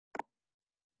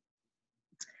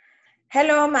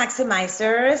Hello,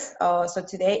 Maximizers. So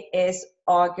today is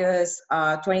August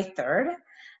 23rd,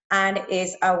 and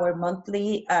is our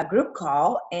monthly group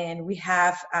call. And we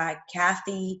have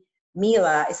Kathy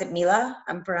Mila. Is it Mila?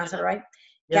 I'm pronouncing it right?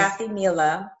 Yes. Kathy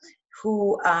Mila,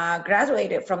 who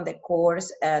graduated from the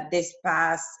course this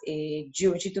past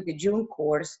June. She took a June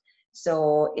course.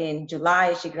 So in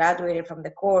July, she graduated from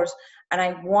the course. And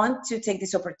I want to take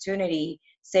this opportunity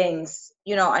since,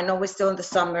 I know we're still in the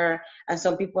summer and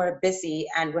some people are busy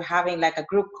and we're having like a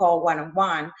group call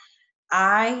one-on-one.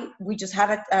 We just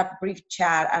had a brief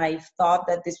chat and I thought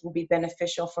that this would be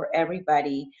beneficial for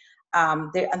everybody.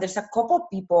 There's a couple of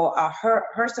people,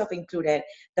 herself included,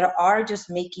 that are just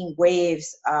making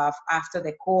waves after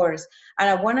the course. And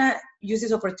I want to use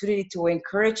this opportunity to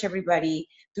encourage everybody,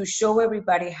 to show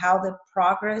everybody how the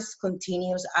progress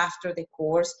continues after the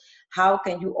course. How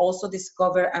can you also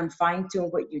discover and fine tune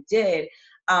what you did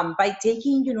by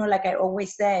taking, like I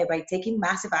always say, by taking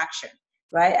massive action,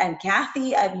 right? And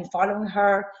Kathy, I've been following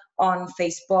her on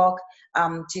Facebook.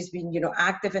 She's been,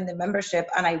 active in the membership,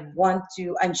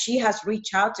 and she has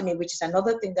reached out to me, which is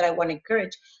another thing that I want to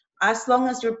encourage. As long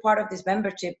as you're part of this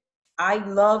membership, I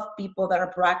love people that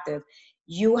are proactive.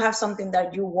 You have something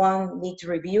that you want me to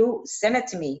review, send it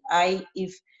to me.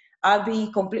 I'll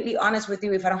be completely honest with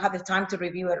you. If I don't have the time to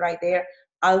review it right there,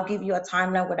 I'll give you a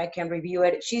timeline where I can review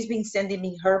it. She's been sending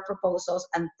me her proposals,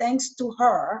 and thanks to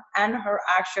her and her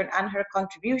action and her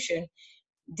contribution,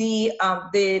 the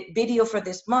video for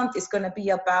this month is going to be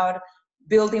about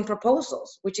building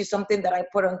proposals, which is something that I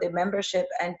put on the membership,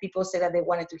 and people said that they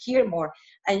wanted to hear more.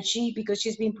 And because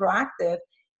she's been proactive,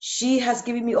 she has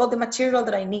given me all the material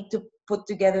that I need to put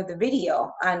together the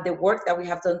video and the work that we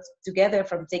have done together,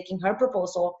 from taking her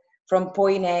proposal from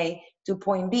point A to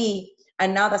point B,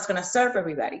 and now that's going to serve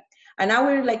everybody. And now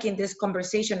we're like in this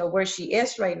conversation of where she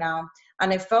is right now,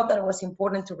 and I felt that it was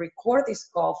important to record this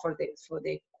call for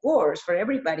the course for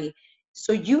everybody,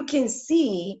 so you can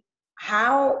see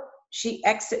how she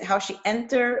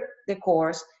entered the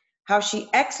course, how she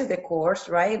exited the course,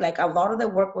 right? Like a lot of the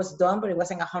work was done, but it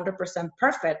wasn't 100%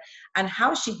 perfect, and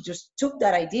how she just took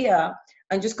that idea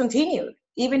and just continued,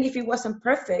 even if it wasn't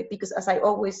perfect, because as I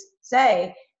always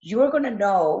say, you're going to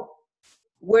know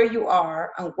where you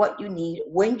are and what you need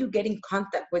when you get in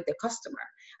contact with the customer.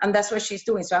 And that's what she's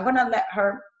doing. So I'm going to let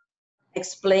her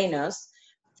explain us,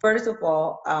 first of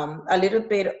all, a little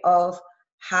bit of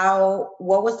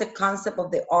what was the concept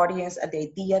of the audience and the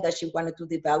idea that she wanted to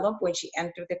develop when she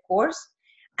entered the course.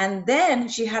 And then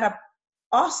she had an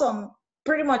awesome,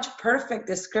 pretty much perfect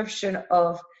description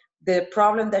of the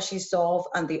problem that she solved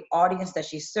and the audience that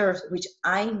she serves, which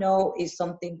I know is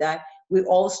something that we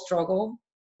all struggle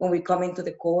when we come into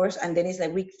the course. And then it's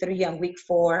like week 3 and week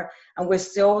 4, and we're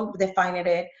still defining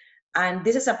it. And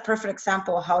this is a perfect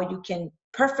example of how you can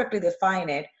perfectly define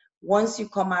it once you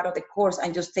come out of the course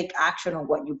and just take action on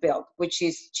what you built, which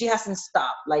is, she hasn't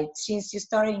stopped. Like, since she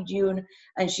started in June,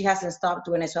 and she hasn't stopped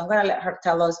doing it. So I'm going to let her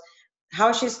tell us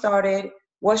how she started,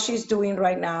 what she's doing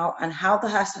right now, and how that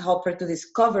has helped her to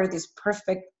discover this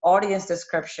perfect audience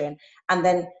description. And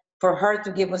then for her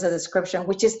to give us a description,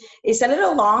 which is a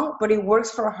little long, but it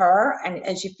works for her,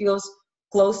 and she feels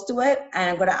close to it. And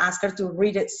I'm going to ask her to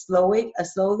read it slowly,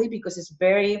 because it's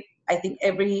very, I think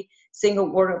every single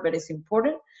word of it is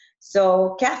important.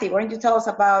 So Kathy, why don't you tell us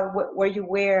about where you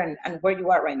were and where you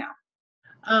are right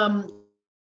now?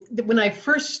 When I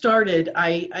first started,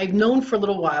 I've known for a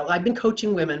little while. I've been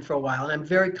coaching women for a while, and I'm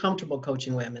very comfortable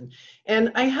coaching women.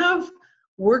 And I have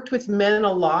worked with men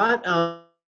a lot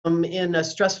in a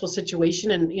stressful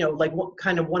situation, and like what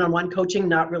kind of one-on-one coaching,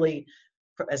 not really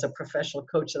as a professional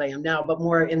coach that I am now, but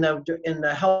more in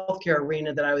the healthcare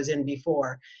arena that I was in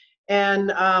before.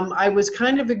 And I was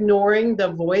kind of ignoring the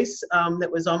voice that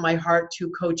was on my heart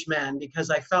to coach men, because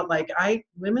I felt like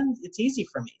women, it's easy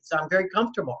for me, so I'm very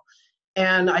comfortable.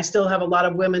 And I still have a lot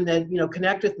of women that,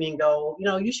 connect with me and go,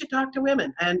 you should talk to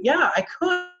women. And yeah, I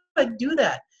could do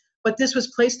that. But this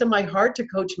was placed in my heart to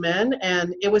coach men,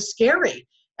 and it was scary.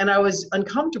 And I was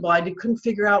uncomfortable. I couldn't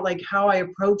figure out like how I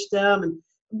approached them. And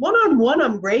one-on-one,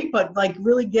 I'm great, but like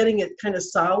really getting it kind of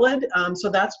solid. So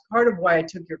that's part of why I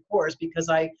took your course, because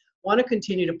I want to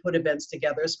continue to put events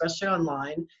together, especially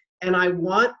online. And I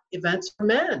want events for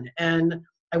men, and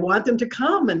I want them to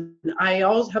come. And I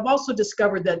have also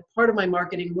discovered that part of my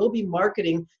marketing will be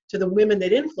marketing to the women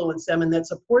that influence them and that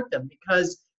support them,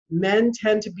 because men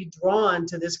tend to be drawn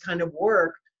to this kind of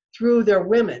work through their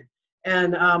women.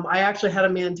 And I actually had a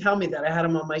man tell me that. I had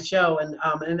him on my show,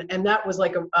 and that was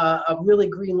like a really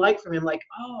green light for me. I'm like,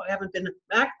 oh, I haven't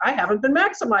been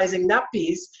maximizing that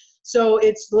piece. So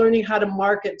it's learning how to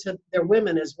market to their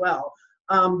women as well.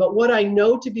 But what I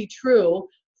know to be true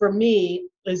for me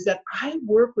is that I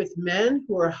work with men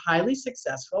who are highly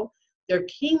successful. They're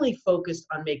keenly focused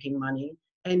on making money,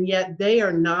 and yet they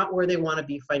are not where they want to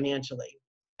be financially.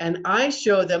 And I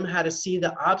show them how to see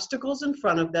the obstacles in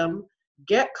front of them,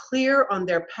 get clear on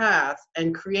their path,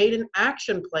 and create an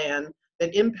action plan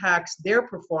that impacts their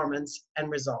performance and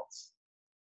results.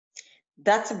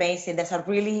 That's amazing. That's a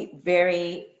really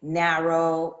very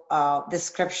narrow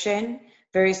description,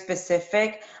 very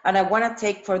specific. And I want to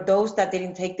take, for those that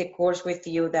didn't take the course with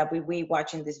you that we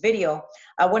watching this video,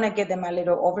 I want to give them a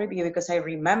little overview because I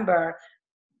remember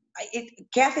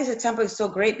Kathy's example is so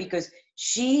great because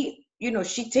she,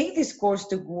 she take this course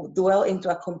to dwell into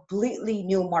a completely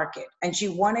new market, and she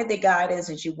wanted the guidance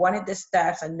and she wanted the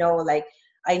steps and know, like,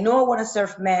 I know I want to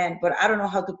serve men, but I don't know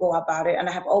how to go about it. And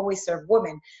I have always served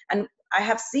women. And I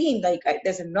have seen, like,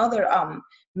 there's another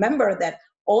member that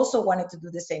also wanted to do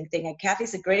the same thing. And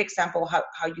Kathy's a great example of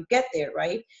how you get there,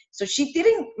 right? So she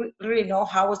didn't really know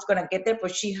how I was going to get there,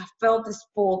 but she felt this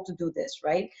pull to do this,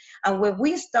 right? And when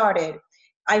we started,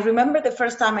 I remember the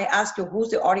first time I asked her, who's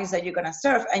the audience that you're going to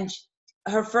serve? And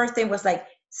her first thing was like,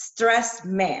 stressed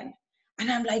men. And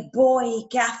I'm like, boy,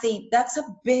 Kathy, that's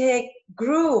a big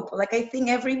group. Like, I think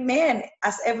every man,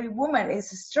 as every woman, is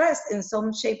stressed in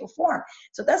some shape or form.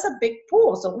 So that's a big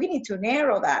pool. So we need to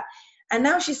narrow that. And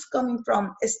now she's coming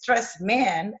from a stressed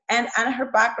man, and her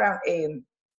background,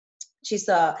 she's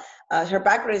her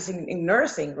background is in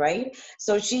nursing, right?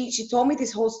 So she told me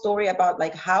this whole story about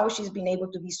like how she's been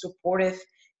able to be supportive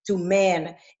to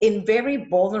men in very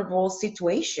vulnerable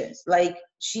situations. Like,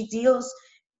 she deals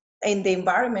in the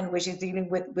environment where she's dealing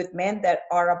with men that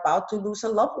are about to lose a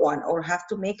loved one or have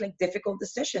to make like difficult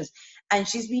decisions, and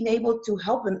she's been able to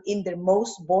help them in their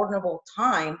most vulnerable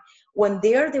time, when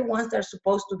they're the ones that are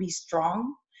supposed to be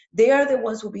strong. They are the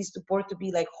ones who be supposed to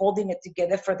be like holding it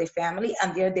together for the family,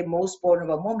 and they're the most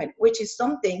vulnerable moment, which is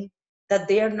something that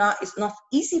it's not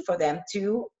easy for them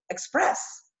to express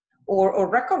or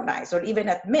recognize or even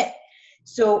admit.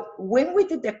 So when we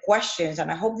did the questions,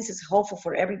 and I hope this is helpful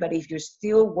for everybody if you're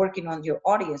still working on your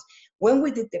audience, when we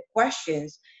did the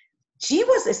questions, she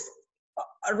was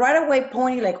right away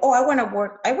pointing like, oh, I want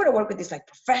to work with this like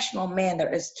professional man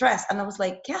that is stressed. And I was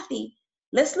like, Kathy,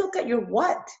 let's look at your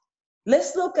what?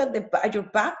 Let's look at your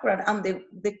background and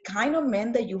the kind of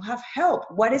men that you have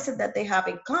helped. What is it that they have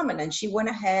in common? And she went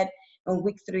ahead on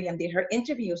week 3 and did her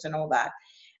interviews and all that.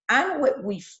 And what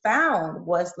we found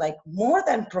was like more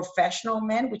than professional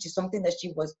men, which is something that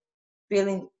she was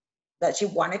feeling that she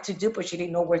wanted to do, but she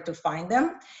didn't know where to find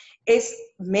them, is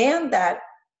men that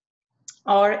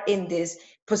are in this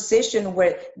position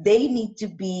where they need to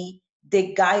be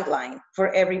the guideline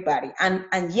for everybody.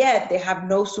 And yet they have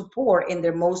no support in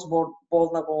their most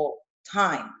vulnerable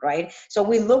time, right? So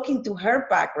we look into her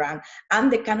background and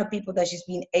the kind of people that she's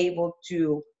been able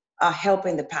to help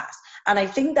in the past. And I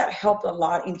think that helped a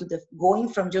lot into going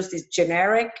from just this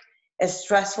generic,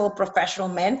 stressful professional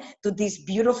men to this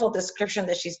beautiful description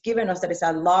that she's given us that is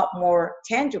a lot more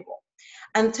tangible.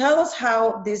 And tell us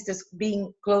how this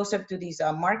being closer to this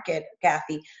market,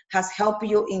 Kathy, has helped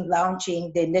you in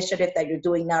launching the initiative that you're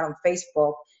doing now on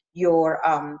Facebook, your,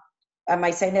 am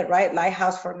I saying it right,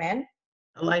 Lighthouse for Men?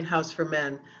 A Lighthouse for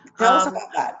Men. Tell us about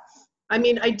that. I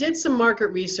mean, I did some market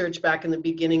research back in the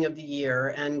beginning of the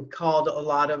year and called a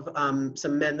lot of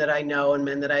some men that I know and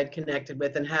men that I had connected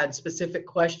with and had specific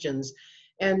questions.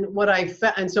 And what I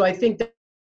found, and so I think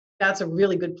that's a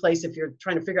really good place if you're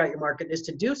trying to figure out your market, is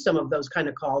to do some of those kind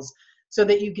of calls so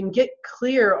that you can get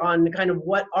clear on kind of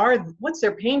what's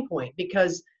their pain point.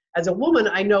 Because as a woman,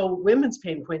 I know women's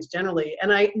pain points generally,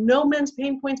 and I know men's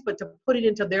pain points, but to put it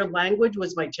into their language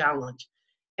was my challenge.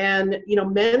 And,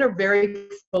 men are very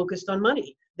focused on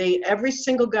money. Every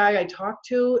single guy I talked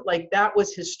to, like, that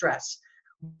was his stress.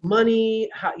 Money,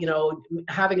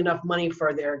 having enough money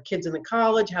for their kids in the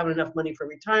college, having enough money for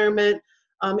retirement.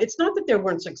 It's not that they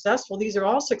weren't successful. These are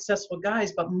all successful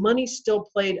guys, but money still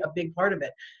played a big part of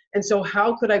it. And so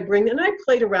how could I and I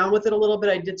played around with it a little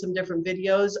bit. I did some different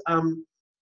videos.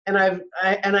 And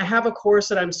I have a course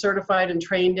that I'm certified and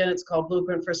trained in. It's called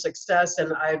Blueprint for Success.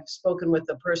 And I've spoken with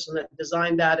the person that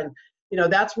designed that. And,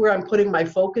 that's where I'm putting my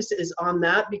focus, is on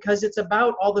that, because it's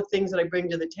about all the things that I bring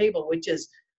to the table, which is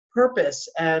purpose.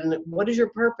 And what is your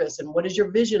purpose? And what is your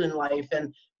vision in life?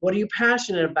 And what are you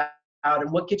passionate about?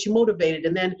 And what gets you motivated?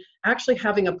 And then actually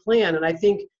having a plan. And I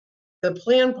think the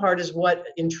plan part is what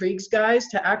intrigues guys,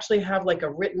 to actually have like a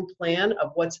written plan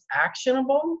of what's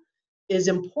actionable is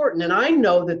important. And I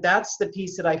know that that's the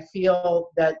piece that I feel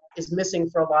that is missing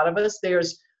for a lot of us.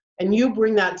 And you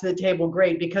bring that to the table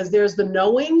great, because there's the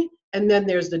knowing and then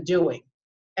there's the doing.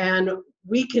 And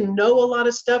we can know a lot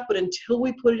of stuff, but until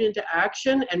we put it into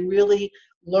action and really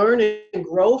learn and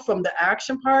grow from the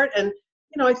action part. And,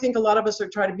 I think a lot of us are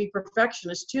trying to be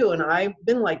perfectionists too. And I've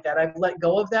been like that. I've let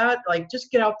go of that. Like, just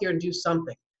get out there and do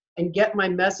something and get my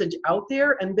message out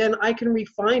there, and then I can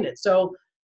refine it. So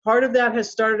part of that has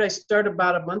started. I started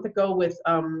about a month ago with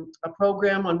a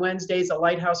program on Wednesdays, A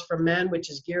Lighthouse for Men, which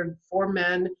is geared for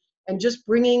men, and just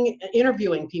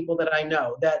interviewing people that I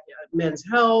know, that men's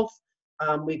health.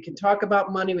 We can talk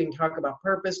about money. We can talk about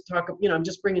purpose. I'm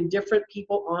just bringing different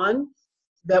people on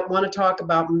that want to talk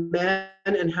about men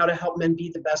and how to help men be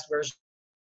the best version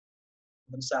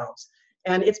of themselves.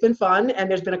 And it's been fun. And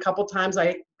there's been a couple times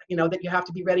that you have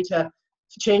to be ready to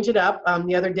change it up.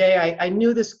 The other day, I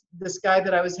knew this guy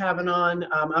that I was having on.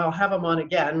 I'll have him on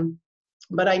again,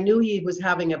 but I knew he was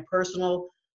having a personal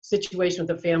situation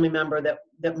with a family member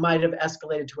that might have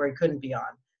escalated to where he couldn't be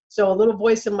on. So a little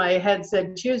voice in my head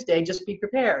said, Tuesday, just be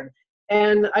prepared.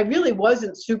 And I really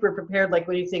wasn't super prepared, like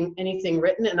anything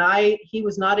written. And he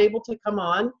was not able to come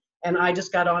on, and I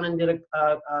just got on and did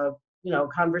a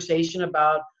conversation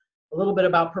about a little bit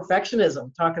about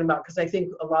perfectionism, talking about, because I think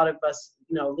a lot of us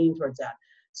lean towards that.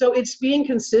 So it's being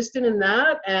consistent in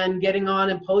that and getting on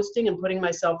and posting and putting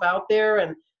myself out there.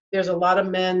 And there's a lot of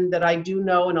men that I do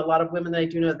know and a lot of women that I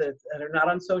do know that are not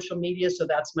on social media. So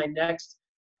that's my next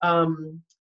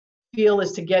feel,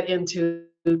 is to get into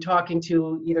talking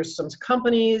to either some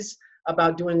companies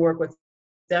about doing work with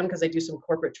them, because I do some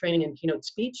corporate training and keynote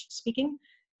speaking,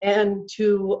 and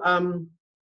to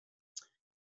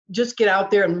just get out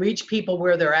there and reach people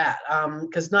where they're at.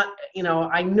 Because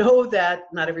I know that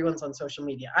not everyone's on social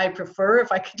media. I prefer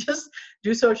if I could just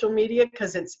do social media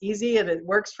because it's easy and it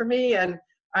works for me. And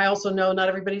I also know not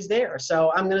everybody's there.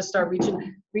 So I'm going to start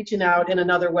reaching out in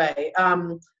another way.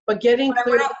 But getting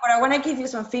clear. But I want to give you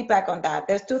some feedback on that.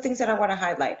 There's two things that I want to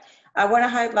highlight. I want to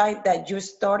highlight that you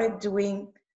started doing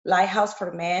Lighthouse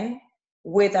for Men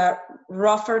with a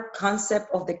rougher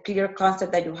concept of the clear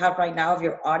concept that you have right now of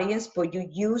your audience, but you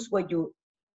use what you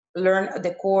learned at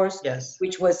the course, yes,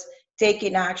 which was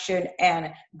taking action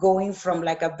and going from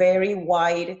like a very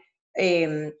wide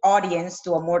audience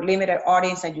to a more limited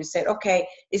audience. And you said, okay,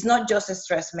 it's not just a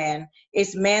stressed man,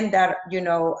 it's men that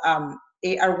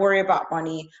are worried about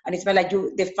money, and it's been like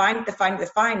you define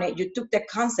it. You took the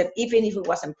concept, even if it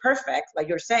wasn't perfect, like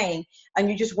you're saying, and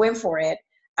you just went for it.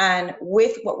 And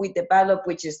with what we developed,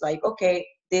 which is like, okay,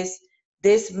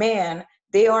 this man,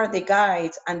 they are the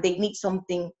guides, and they need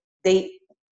something. They're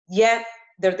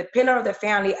the pillar of the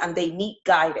family, and they need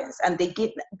guidance, and they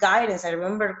give guidance. I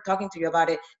remember talking to you about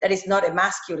it, that is not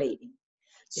emasculating.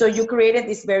 So yes. You created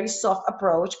this very soft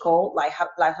approach called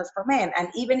Lighthouse for Men. And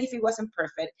even if it wasn't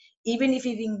perfect, even if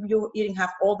you didn't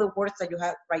have all the words that you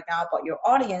have right now about your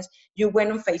audience, you went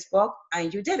on Facebook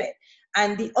and you did it.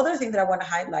 And the other thing that I want to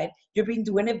highlight, you've been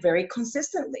doing it very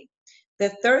consistently.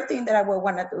 The third thing that I would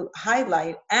want to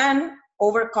highlight, and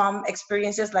overcome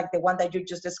experiences like the one that you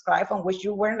just described, on which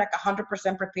you weren't like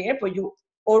 100% prepared, but you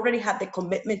already had the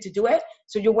commitment to do it.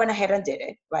 So you went ahead and did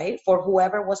it, right? For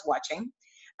whoever was watching.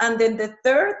 And then the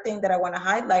third thing that I want to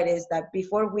highlight is that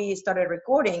before we started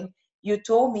recording, you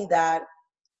told me that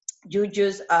you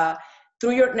just,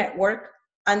 through your network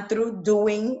and through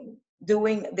doing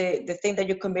the thing that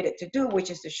you committed to do,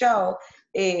 which is the show,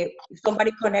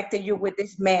 somebody connected you with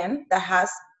this man that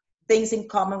has things in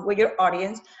common with your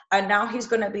audience, and now he's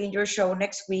going to be in your show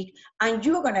next week, and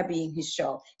you're going to be in his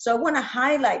show. So I want to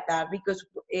highlight that, because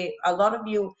a lot of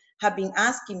you have been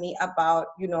asking me about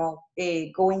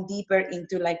going deeper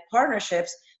into like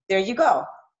partnerships. There you go,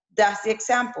 that's the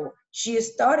example.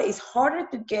 It's harder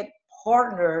to get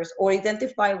partners or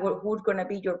identify who's going to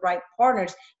be your right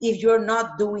partners if you're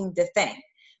not doing the thing.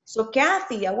 So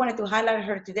Kathy, I wanted to highlight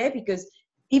her today because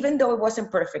even though it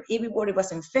wasn't perfect, even though it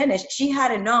wasn't finished, she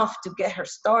had enough to get her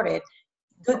started.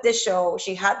 Did the show,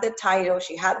 she had the title,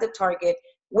 she had the target,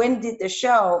 when did the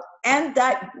show, and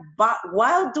that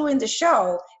while doing the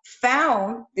show,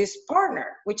 found this partner,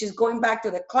 which is going back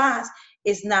to the class,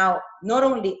 is now not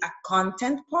only a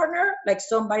content partner, like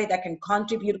somebody that can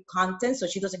contribute content so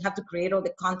she doesn't have to create all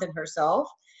the content herself,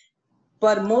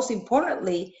 but most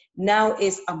importantly, now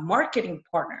is a marketing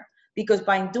partner. Because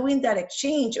by doing that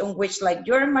exchange, on which like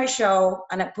you're in my show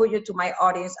and I put you to my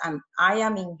audience and I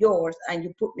am in yours and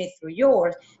you put me through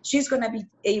yours, she's going to be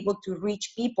able to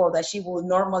reach people that she will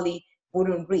normally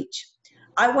wouldn't reach.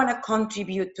 I want to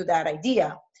contribute to that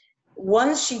idea.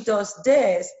 Once she does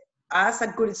this, as a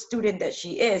good student that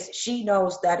she is, she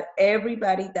knows that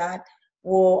everybody that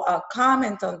will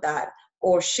comment on that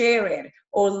or share it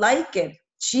or like it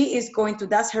she is going to,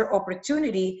 that's her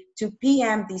opportunity to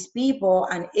PM these people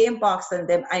and inbox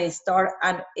them and start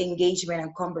an engagement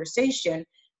and conversation.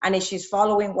 And if she's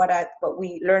following what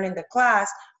we learn in the class,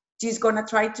 she's going to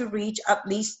try to reach at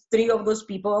least 3 of those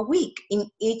people a week. In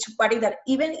each body that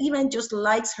even just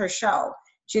likes her show,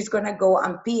 she's going to go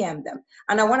and PM them.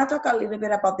 And I want to talk a little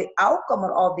bit about the outcome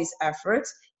of all these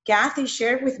efforts. Kathy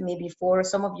shared with me before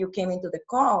some of you came into the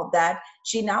call that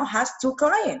she now has 2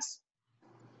 clients.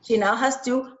 She now has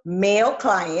 2 male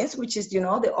clients, which is, the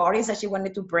audience that she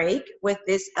wanted to break with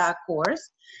this course.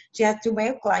 She has 2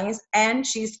 male clients, and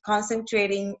she's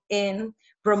concentrating in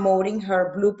promoting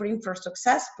her Blueprint for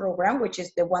Success program, which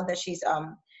is the one that she's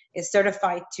is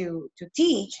certified to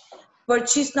teach. But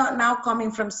she's not now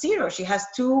coming from zero. She has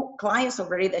 2 clients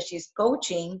already that she's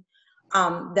coaching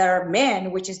that are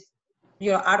men, which is,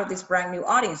 out of this brand new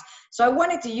audience. So I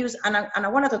wanted to use, and I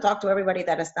wanted to talk to everybody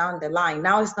that is down the line.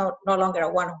 Now it's no longer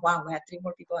a one-on-one. We have 3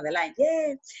 more people on the line.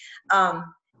 Yay!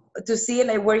 To see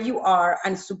like where you are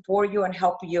and support you and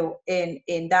help you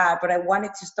in that. But I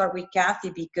wanted to start with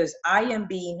Kathy because I am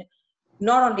being,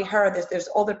 not only her, there's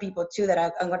other people too that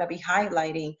I'm going to be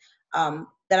highlighting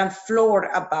that I'm floored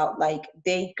about. Like,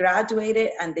 they graduated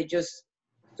and they just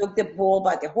took the bull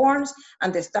by the horns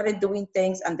and they started doing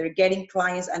things, and they're getting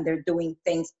clients and they're doing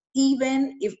things.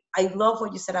 Even if, I love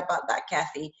what you said about that,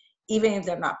 Kathy, even if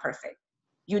they're not perfect.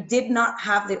 You did not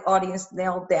have the audience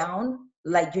nailed down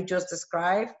like you just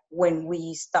described when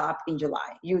we stopped in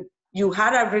July. You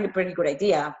had a really pretty good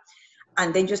idea,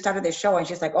 and then you started the show, and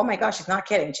she's like, oh my gosh, she's not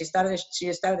kidding. She started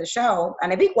the show,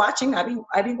 and I've been watching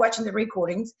the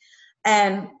recordings,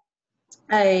 and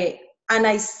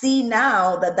I see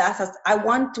now that I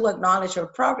want to acknowledge your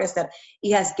progress, that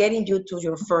it has getting you to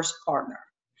your first partner.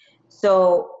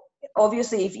 So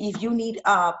obviously, if you need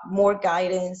more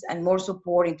guidance and more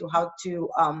support into how to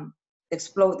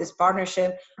explode this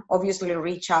partnership, obviously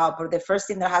reach out. But the first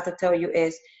thing that I have to tell you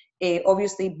is,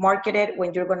 obviously market it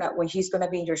when he's gonna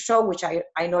be in your show, which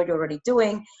I know you're already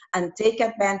doing, and take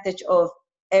advantage of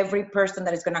every person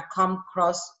that is gonna come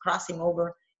crossing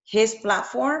over his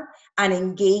platform and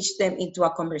engage them into a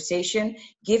conversation.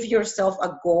 Give yourself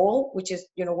a goal, which is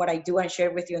what I do and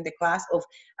share with you in the class, of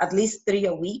at least 3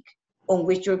 a week, on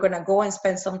which you're going to go and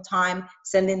spend some time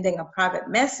sending them a private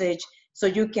message so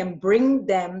you can bring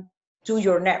them to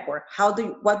your network.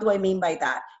 What do I mean by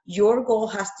that? Your goal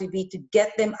has to be to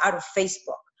get them out of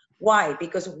Facebook. Why?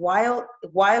 Because while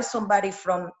somebody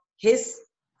from his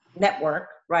network,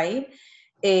 right,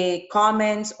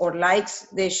 comments or likes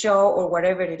the show or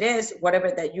whatever it is,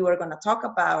 whatever that you are going to talk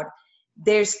about,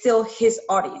 they're still his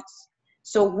audience.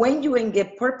 So when you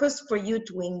get purpose for you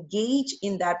to engage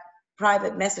in that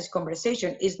private message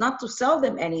conversation is not to sell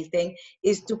them anything,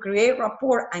 is to create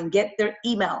rapport and get their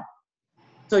email.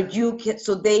 So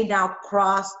they don't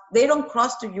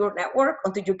cross to your network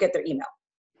until you get their email.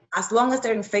 As long as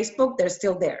they're in Facebook, they're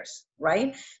still theirs,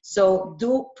 right? So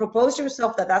propose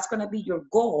yourself that's going to be your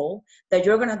goal, that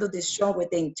you're going to do this show with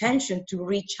the intention to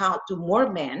reach out to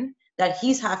more men, that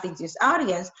he's having this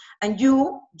audience, and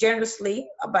you generously,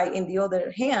 in the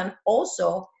other hand,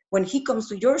 also, when he comes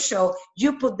to your show,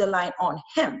 you put the light on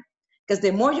him. Because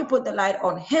the more you put the light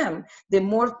on him, the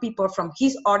more people from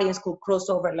his audience could cross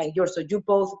over like yours, so you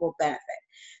both will benefit.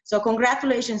 So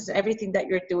congratulations to everything that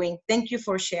you're doing. Thank you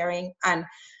for sharing. And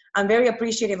I'm very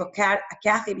appreciative of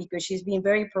Kathy because she's been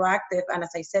very proactive. And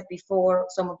as I said before,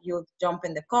 some of you jump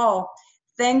in the call.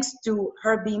 Thanks to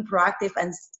her being proactive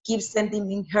and keep sending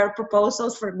me her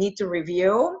proposals for me to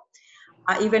review,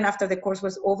 even after the course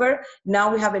was over.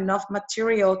 Now we have enough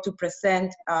material to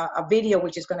present a video,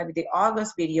 which is going to be the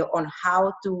August video, on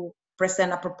how to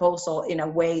present a proposal in a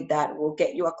way that will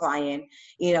get you a client,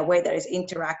 in a way that is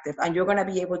interactive. And you're going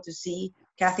to be able to see,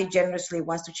 Kathy generously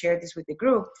wants to share this with the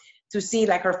group, to see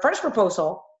like her first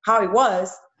proposal, how it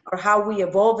was, or how we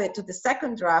evolve it to the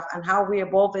second draft, and how we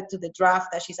evolve it to the draft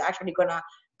that she's actually going to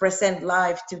present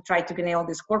live to try to nail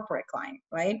this corporate client,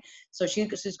 right? So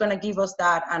she's going to give us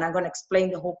that, and I'm going to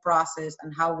explain the whole process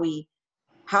and how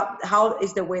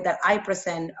is the way that I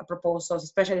present proposals,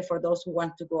 especially for those who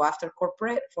want to go after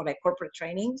corporate, for like corporate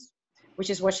trainings, which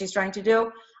is what she's trying to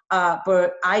do.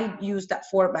 But I use that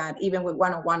format even with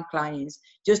one-on-one clients,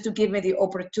 just to give me the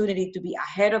opportunity to be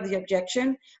ahead of the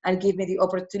objection and give me the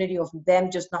opportunity of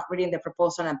them just not reading the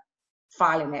proposal and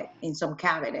filing it in some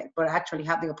cabinet, but actually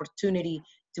have the opportunity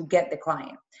to get the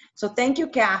client. So thank you,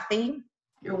 Kathy.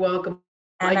 You're welcome.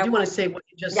 And I do want to say what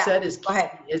you just said is key,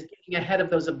 is getting ahead of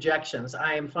those objections.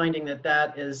 I am finding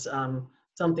that is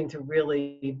something to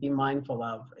really be mindful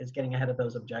of, is getting ahead of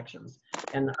those objections.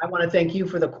 And I want to thank you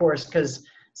for the course, because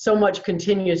so much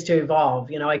continues to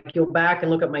evolve. You know, I go back and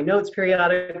look at my notes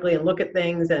periodically and look at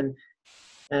things, and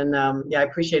yeah, I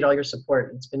appreciate all your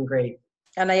support. It's been great.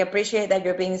 And I appreciate that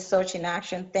you're being such in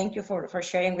action. Thank you for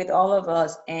sharing with all of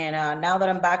us. And now that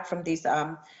I'm back from this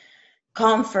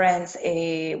conference,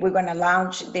 we're going to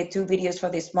launch the 2 videos for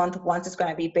this month. One is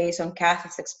going to be based on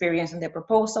Kathy's experience in the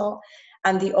proposal,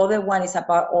 and the other one is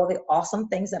about all the awesome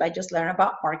things that I just learned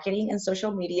about marketing and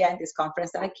social media in this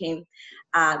conference that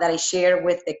I shared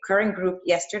with the current group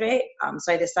yesterday.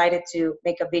 So I decided to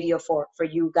make a video for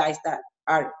you guys that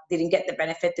didn't get the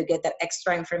benefit to get that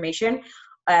extra information.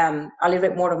 A little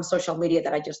bit more on social media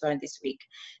that I just learned this week.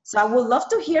 So I would love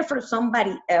to hear from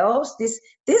somebody else.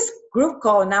 This group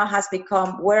call now has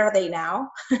become, where are they now?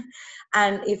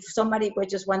 And if somebody would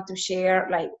just want to share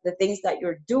like the things that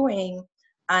you're doing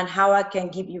and how I can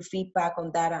give you feedback on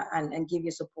that and give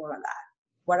you support on that.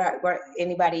 What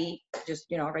anybody, just,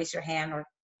 you know, raise your hand or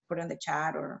put in the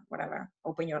chat or whatever,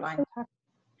 open your line.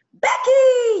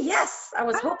 Becky, yes, I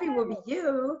was hoping it would be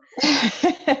you.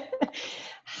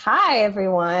 Hi,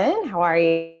 everyone. How are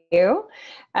you?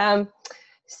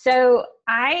 So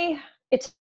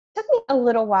it took me a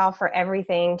little while for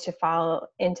everything to fall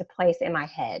into place in my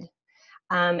head.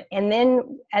 And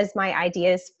then as my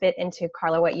ideas fit into,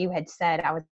 Carla, what you had said,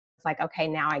 I was like, okay,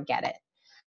 now I get it.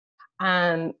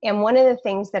 And one of the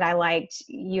things that I liked,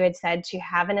 you had said to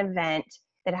have an event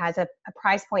that has a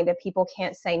price point that people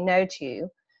can't say no to,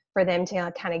 for them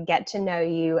to kind of get to know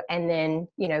you, and then,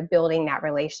 you know, building that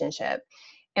relationship.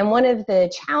 And one of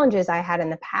the challenges I had in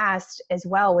the past as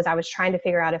well was I was trying to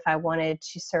figure out if I wanted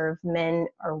to serve men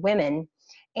or women.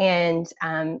 And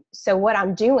so what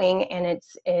I'm doing, and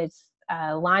it's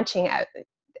launching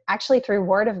actually through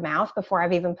word of mouth before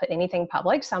I've even put anything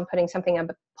public. So I'm putting something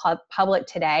up public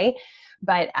today.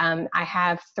 But I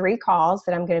have 3 calls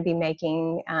that I'm going to be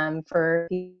making for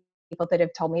people that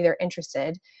have told me they're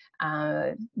interested.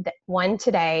 1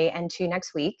 today and 2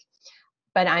 next week.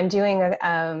 But I'm doing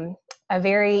a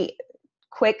very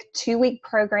quick 2-week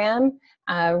program,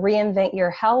 Reinvent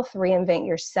Your Health, Reinvent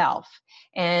Yourself.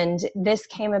 And this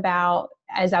came about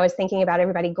as I was thinking about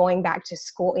everybody going back to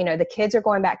school. You know, the kids are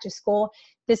going back to school.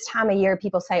 This time of year,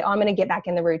 people say, oh, I'm going to get back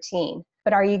in the routine.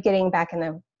 But are you getting back in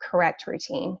the correct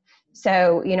routine?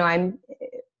 So, you know, I'm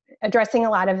addressing a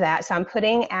lot of that. So I'm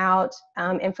putting out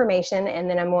information, and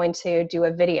then I'm going to do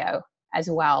a video as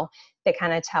well that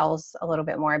kind of tells a little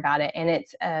bit more about it. And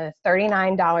it's a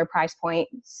 $39 price point,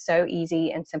 so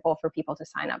easy and simple for people to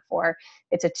sign up for.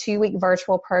 It's a 2-week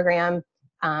virtual program,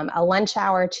 a lunch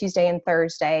hour Tuesday and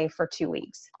Thursday for 2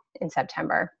 weeks in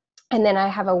September. And then I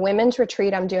have a women's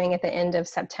retreat I'm doing at the end of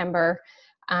September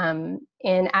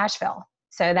in Asheville.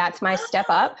 So that's my step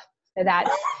up. So that's,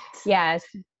 yes.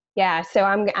 Yeah. So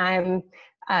I'm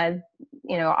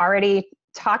you know, already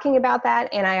talking about that.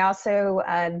 And I also,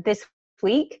 this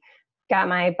week, got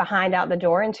my behind out the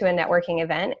door into a networking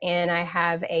event, and I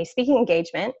have a speaking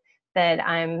engagement that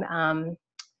I'm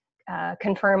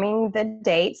confirming the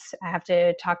dates. I have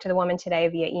to talk to the woman today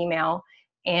via email,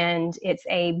 and it's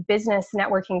a business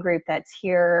networking group that's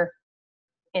here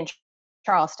in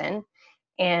Charleston,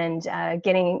 and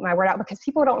getting my word out, because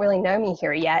people don't really know me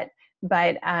here yet,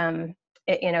 but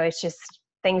you know, it's just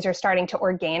things are starting to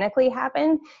organically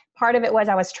happen. Part of it was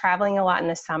I was traveling a lot in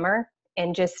the summer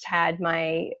and just had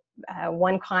my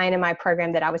one client in my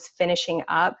program that I was finishing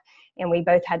up, and we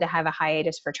both had to have a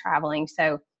hiatus for traveling.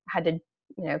 So I had to,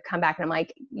 you know, come back, and I'm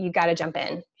like, you got to jump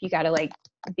in. You got to like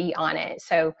be on it.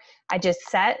 So I just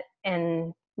sat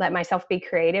and let myself be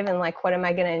creative and like, what am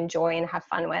I going to enjoy and have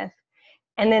fun with?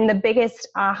 And then the biggest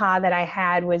aha that I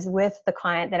had was with the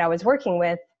client that I was working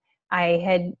with.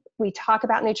 We talk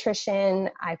about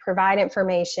nutrition, I provide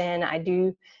information, I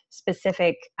do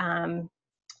specific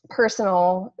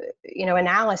personal, you know,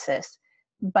 analysis,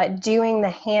 but doing the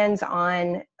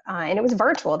hands-on, and it was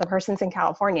virtual, the person's in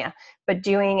California, but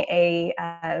doing a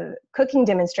cooking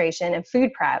demonstration and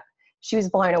food prep, she was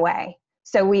blown away.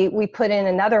 So we put in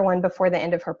another one before the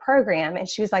end of her program, and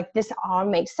she was like, this all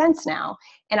makes sense now.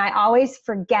 And I always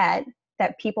forget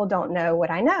that people don't know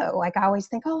what I know. Like I always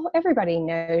think, oh, everybody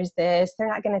knows this. They're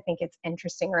not going to think it's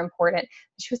interesting or important.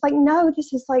 She was like, no,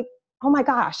 this is like, oh my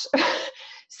gosh.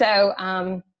 So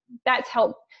that's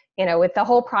helped, you know, with the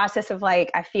whole process of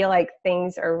like, I feel like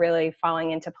things are really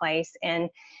falling into place. And,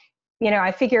 you know,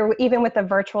 I figure even with the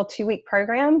virtual 2-week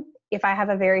program, if I have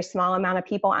a very small amount of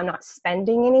people, I'm not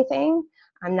spending anything.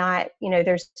 I'm not, you know,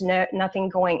 there's nothing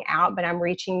going out, but I'm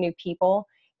reaching new people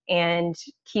and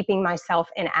keeping myself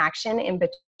in action in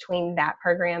between that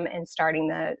program and starting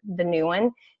the new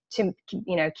one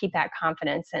keep that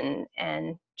confidence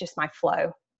and just my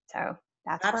flow. So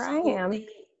that's where I am. Absolutely.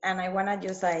 And I want to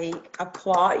just like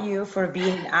applaud you for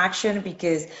being in action,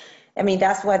 because I mean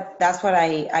that's what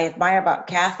I admire about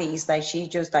Kathy, is like she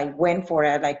just like went for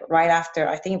it, like right after,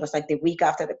 I think it was like the week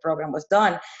after the program was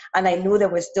done. And I knew there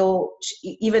was still,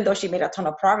 even though she made a ton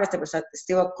of progress, there was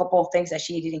still a couple of things that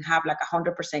she didn't have like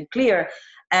 100% clear.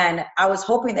 And I was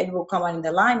hoping that you would come on in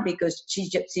the line, because she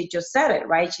just said it,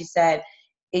 right? She said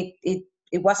it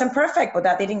wasn't perfect, but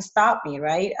that didn't stop me,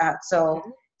 right? So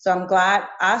I'm glad,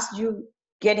 as you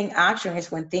getting action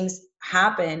is when things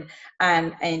happen.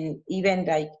 And even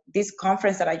like this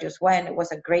conference that I just went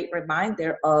was a great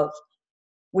reminder of,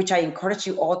 which I encourage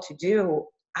you all to do,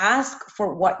 ask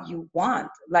for what you want.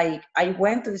 Like I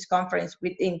went to this conference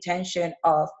with the intention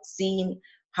of seeing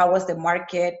how was the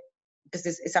market, because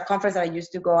it's a conference that I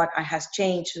used to go at. I has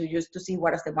changed, so just to see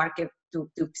what is the market, to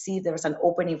see if there was an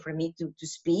opening for me to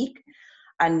speak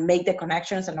and make the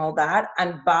connections and all that.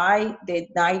 And by the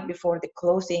night before the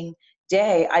closing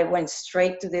day, I went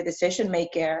straight to the decision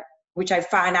maker, which I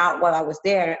found out while I was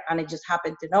there, and I just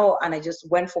happened to know, and I just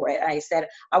went for it. I said,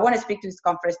 I want to speak to this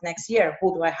conference next year.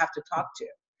 Who do I have to talk to?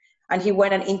 And he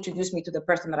went and introduced me to the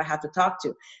person that I had to talk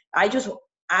to. I just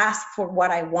asked for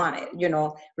what I wanted,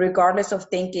 regardless of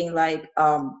thinking like,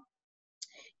 are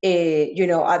they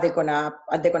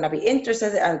gonna be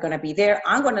interested? Are they gonna be there?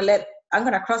 I'm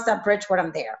gonna cross that bridge when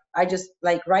I'm there. I just,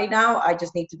 like right now, I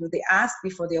just need to do the ask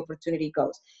before the opportunity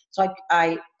goes. So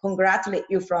I congratulate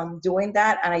you from doing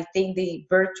that. And I think the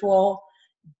virtual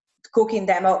cooking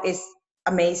demo is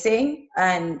amazing.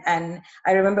 And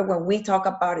I remember when we talk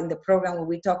about in the program, when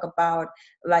we talk about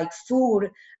like food,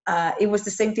 it was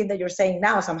the same thing that you're saying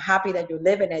now. So I'm happy that you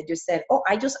live in it. You said, oh,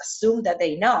 I just assumed that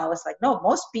they know. I was like, no,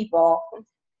 most people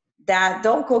that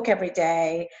don't cook every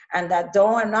day and that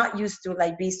are not used to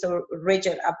like be so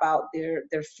rigid about their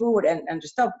food and the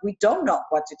stuff, we don't know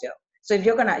what to do. So if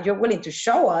you're willing to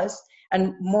show us,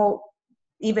 and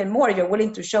even more, you're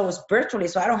willing to show us virtually,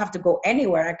 so I don't have to go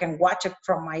anywhere, I can watch it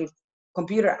from my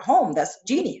computer at home, that's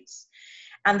genius.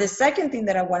 And the second thing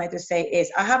that I wanted to say is,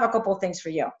 I have a couple of things for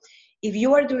you. If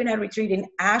you are doing a retreat in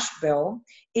Asheville,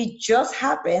 it just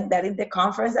happened that in the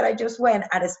conference that I just went,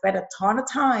 I spent a ton of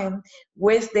time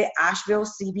with the Asheville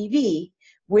CBV,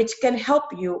 which can help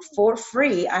you for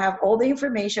free. I have all the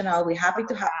information. I'll be happy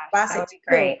to pass it to you.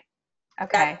 Great.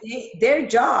 Okay. Their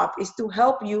job is to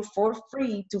help you for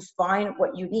free to find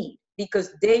what you need,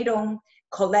 because they don't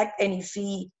collect any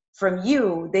fee from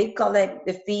you. They collect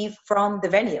the fee from the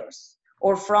venues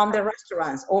or from the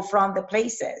restaurants or from the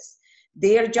places.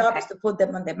 Their job is to put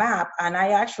them on the map. And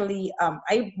I actually,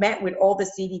 I met with all the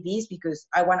CDVs because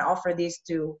I want to offer this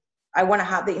I want to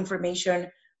have the information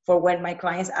for when my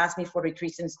clients ask me for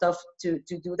retreats and stuff to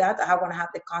do that. I want to have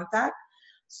the contact.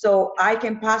 So I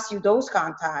can pass you those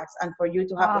contacts and for you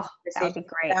to have this conversation. That would be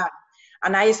great.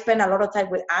 And I spend a lot of time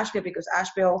with Asheville, because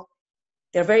Asheville,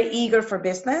 they're very eager for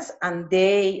business, and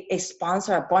they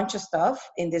sponsor a bunch of stuff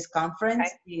in this conference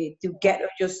to get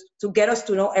us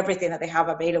to know everything that they have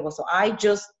available. So I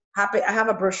have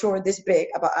a brochure this big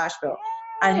about Asheville,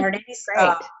 and her name is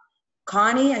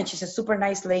Connie, and she's a super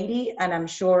nice lady, and I'm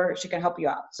sure she can help you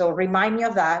out. So remind me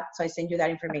of that. So I send you that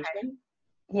information. Okay.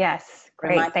 Yes,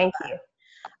 great. Thank you.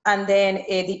 And then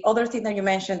the other thing that you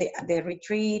mentioned, the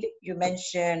retreat, you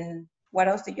mentioned, what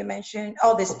else did you mention?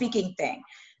 Oh, the speaking thing.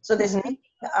 So the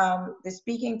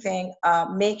speaking thing,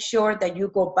 make sure that you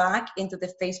go back into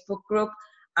the Facebook group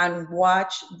and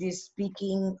watch this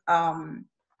speaking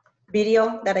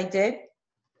video that I did.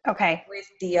 Okay.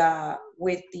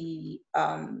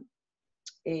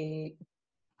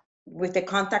 With the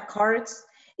contact cards.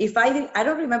 If I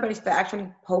don't remember if I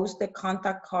actually post the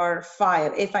contact card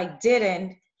file. If I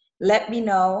didn't, let me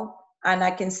know, and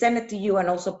I can send it to you and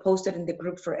also post it in the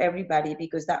group for everybody,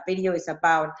 because that video is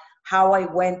about how I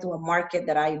went to a market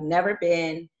that I've never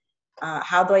been.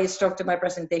 How do I structure my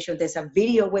presentation? There's a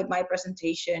video with my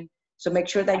presentation, so make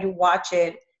sure that you watch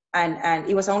it. And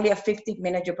it was only a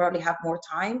 15-minute, you probably have more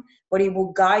time, but it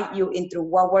will guide you into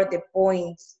what were the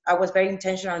points. I was very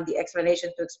intentional in the explanation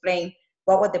to explain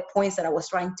what were the points that I was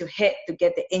trying to hit to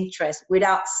get the interest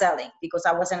without selling, because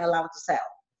I wasn't allowed to sell.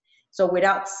 So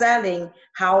without selling,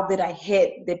 how did I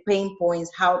hit the pain points?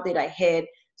 How did I hit?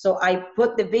 So I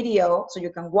put the video so you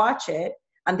can watch it,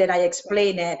 and then I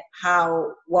explain it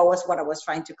what I was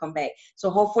trying to convey. So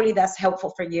hopefully that's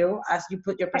helpful for you as you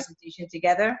put your presentation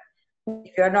together.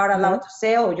 If you're not allowed to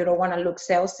sell, or you don't want to look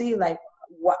salesy, like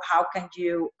how can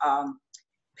you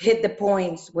hit the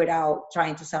points without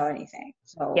trying to sell anything?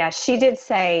 So yeah, she did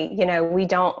say, we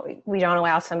don't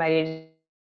allow somebody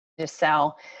to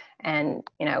sell. And,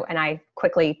 and I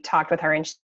quickly talked with her and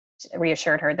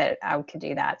reassured her that I could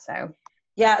do that. So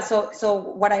yeah, so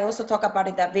what I also talk about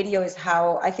in that video is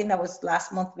how, I think that was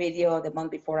last month video or the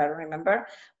month before, I don't remember,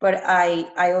 but I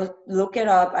look it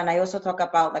up, and I also talk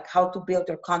about like how to build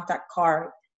your contact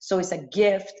card. So it's a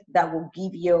gift that will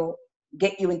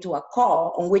get you into a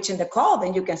call, on which in the call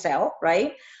then you can sell,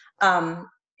 right?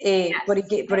 Yes. But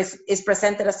it's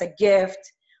presented as a gift,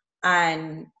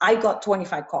 and I got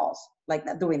 25 calls like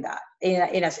that, doing that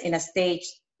in a stage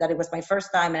that it was my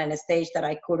first time, and in a stage that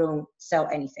I couldn't sell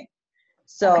anything.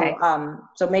 So, Okay.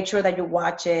 so make sure that you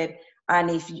watch it. And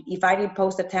if I didn't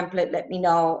post a template, let me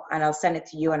know, and I'll send it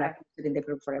to you, and I'll put it in the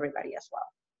group for everybody as well.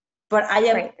 But I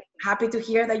am happy to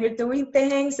hear that you're doing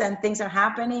things and things are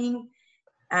happening.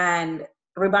 And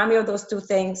remind me of those two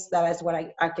things. That is what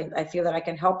I feel that I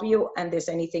can help you. And if there's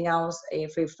anything else,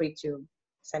 feel free to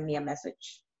send me a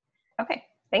message. Okay.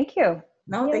 Thank you.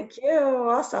 No, thank you.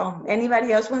 Awesome.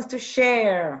 Anybody else wants to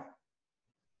share?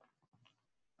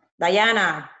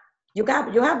 Diana. You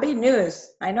have big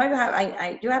news. I know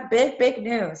you have big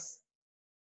news.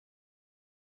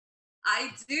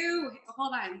 I do.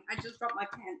 Hold on. I just dropped my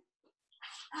pen.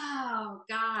 Oh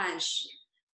gosh.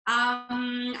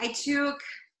 I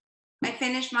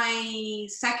finished my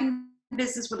second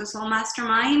business with a soul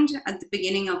mastermind at the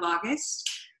beginning of August.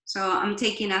 So I'm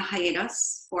taking a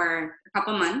hiatus for a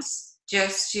couple months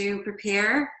just to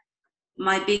prepare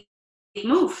my big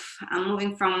move. I'm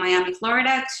moving from Miami,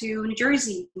 Florida to New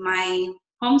Jersey, my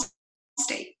home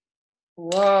state.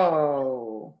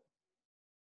 Whoa.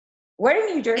 Where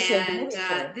in New Jersey are you moving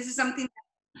to? This is something,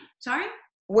 sorry?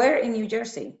 Where in New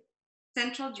Jersey?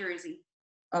 Central Jersey.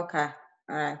 Okay,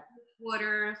 all right.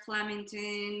 Water,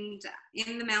 Flemington,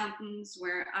 in the mountains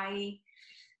where I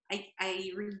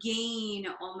regain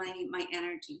all my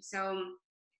energy. So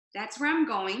that's where I'm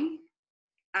going.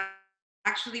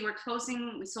 Actually,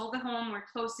 we sold the home, we're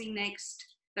closing next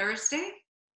Thursday.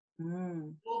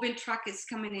 Moving truck is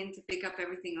coming in to pick up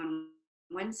everything on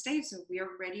Wednesday, so we are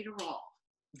ready to roll.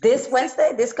 This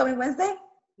Wednesday? This coming Wednesday?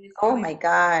 Oh my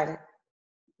God.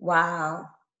 Wow.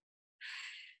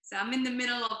 So I'm in the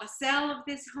middle of a sale of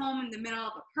this home, in the middle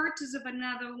of a purchase of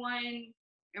another one,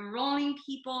 enrolling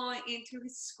people into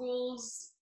his schools,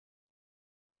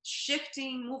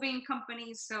 shifting, moving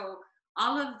companies. So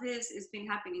all of this has been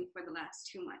happening for the last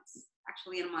 2 months,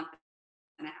 actually in a month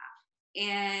and a half.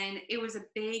 And it was a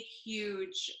big,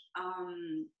 huge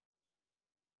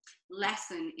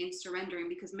lesson in surrendering,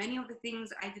 because many of the things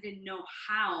I didn't know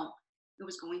how it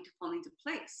was going to fall into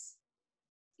place.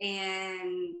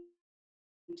 And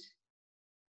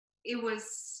it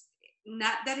was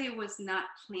not that it was not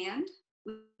planned.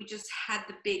 We just had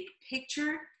the big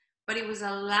picture, but it was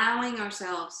allowing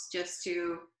ourselves just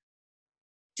to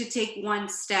take one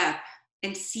step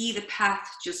and see the path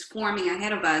just forming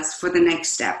ahead of us for the next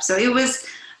step. So it was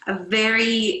a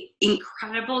very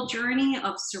incredible journey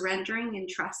of surrendering and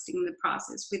trusting the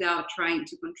process without trying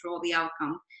to control the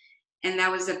outcome. And that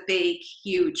was a big,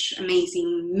 huge,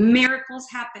 amazing, miracles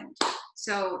happened.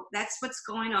 So that's what's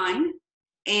going on.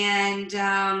 And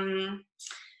I'm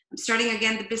starting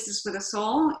again the Business with a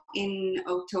Soul in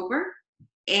October.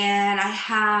 And I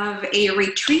have a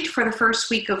retreat for the first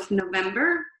week of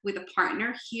November with a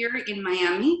partner here in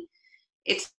Miami.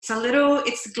 It's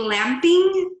glamping.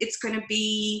 It's going to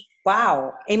be...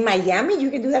 Wow. In Miami?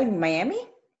 You can do that in Miami?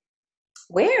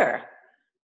 Where?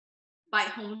 By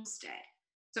Homestead.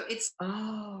 So it's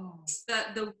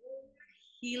the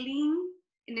healing,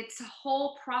 and it's a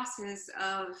whole process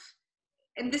of...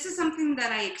 And this is something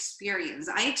that I experienced.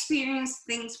 I experienced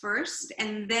things first,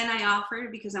 and then I offered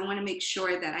because I want to make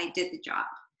sure that I did the job.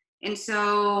 And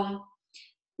so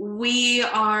we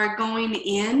are going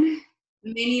in.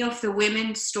 Many of the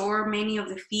women store many of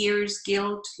the fears,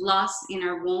 guilt, loss in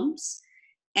our wombs,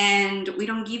 and we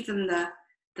don't give them the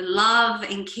love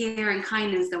and care and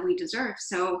kindness that we deserve.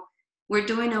 So we're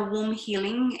doing a womb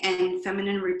healing and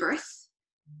feminine rebirth.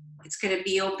 It's going to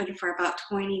be open for about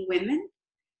 20 women.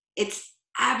 It's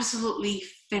absolutely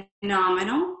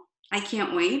phenomenal. I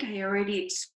can't wait. I already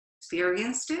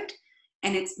experienced it,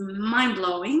 and it's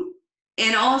mind-blowing.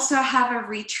 And also have a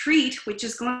retreat, which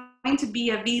is going to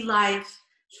be a V-Live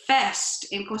Fest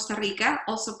in Costa Rica,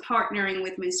 also partnering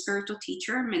with my spiritual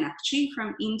teacher, Meenakshi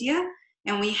from India.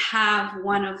 And we have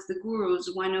one of the gurus,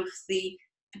 one of the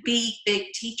big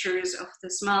teachers of the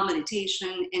smile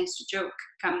meditation and Sujok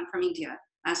coming from India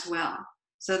as well.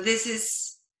 So this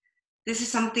is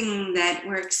something that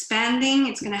we're expanding.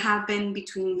 It's going to happen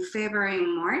between February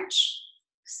and March.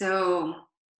 So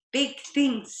big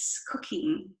things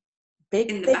cooking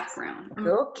in the background.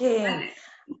 Cooking.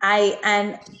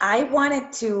 I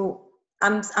wanted to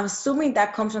I'm assuming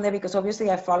that comes from there because obviously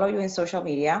I follow you in social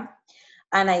media,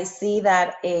 and I see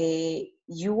that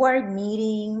you are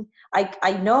meeting.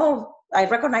 I know I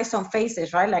recognize some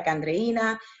faces, right? Like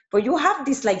Andreina, but you have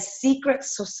this like secret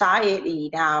society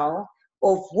now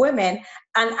of women,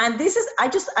 and this is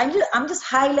I'm just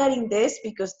highlighting this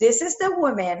because this is the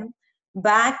woman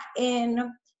back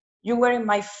in. You were in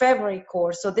my February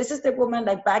course, so this is the woman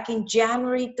like back in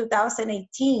January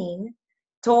 2018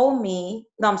 told me,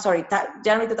 no, I'm sorry,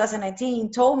 January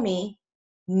 2019 told me,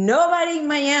 nobody in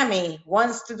Miami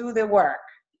wants to do the work.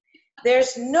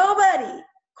 There's nobody.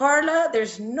 Carla,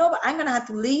 there's no, I'm going to have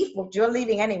to leave. Well, you're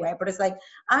leaving anyway, but it's like,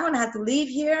 I'm going to have to leave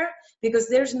here because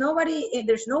there's nobody,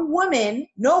 there's no woman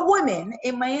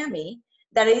in Miami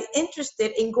that is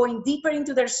interested in going deeper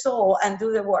into their soul and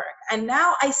do the work. And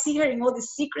now I see her in all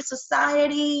these secret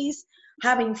societies,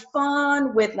 having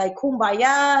fun with like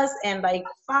kumbayas and like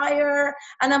fire.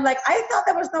 And I'm like, I thought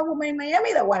there was no woman in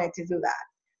Miami that wanted to do that,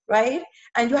 right?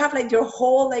 And you have like your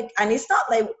whole like, and it's not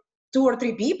like 2 or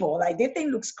 3 people. Like this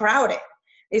thing looks crowded.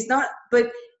 It's not, but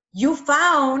you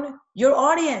found your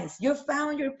audience, you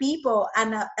found your people,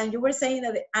 and you were saying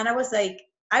that, and I was like,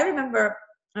 I remember,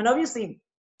 and obviously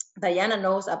Diana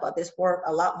knows about this work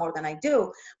a lot more than I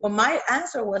do. But my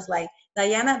answer was like,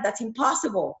 Diana, that's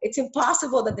impossible. It's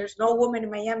impossible that there's no woman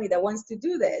in Miami that wants to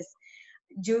do this.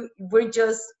 We're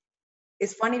just,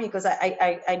 it's funny because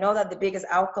I know that the biggest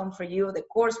outcome for you, the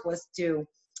course, was to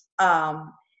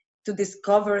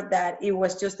discover that it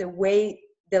was just the way,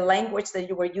 the language that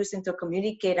you were using to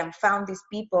communicate and found these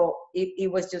people,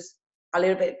 it was just a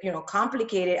little bit,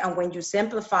 complicated. And when you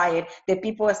simplify it, the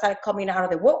people start coming out of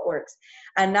the woodworks.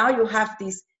 And now you have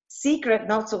this secret,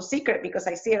 not so secret because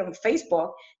I see it on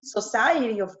Facebook,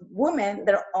 society of women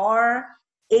that are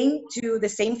into the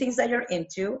same things that you're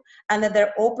into, and that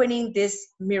they're opening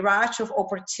this mirage of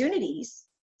opportunities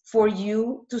for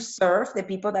you to serve the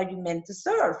people that you meant to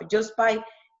serve just by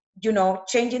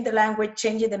changing the language,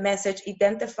 changing the message,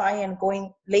 identifying and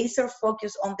going laser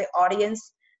focus on the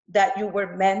audience that you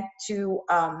were meant to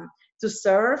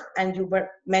serve and you were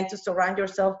meant to surround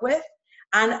yourself with.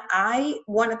 And I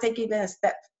want to take it even a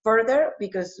step further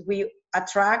because we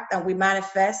attract and we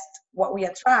manifest what we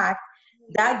attract.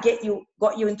 That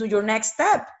got you into your next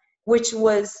step, which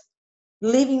was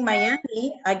leaving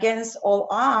Miami against all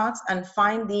odds and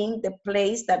finding the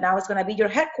place that now is going to be your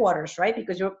headquarters, right?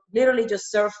 Because you literally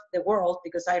just serve the world.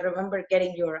 Because I remember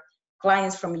getting your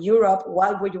clients from Europe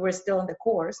while you were still in the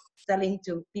course, selling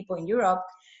to people in Europe.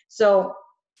 So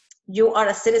you are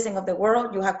a citizen of the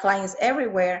world. You have clients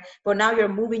everywhere, but now you're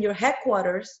moving your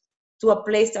headquarters to a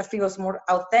place that feels more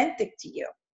authentic to you.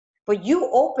 But you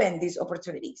open these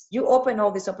opportunities. You open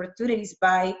all these opportunities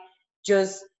by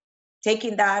just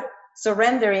taking that,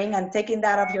 surrendering and taking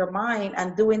that off your mind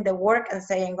and doing the work and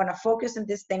saying, I'm going to focus on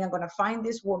this thing. I'm going to find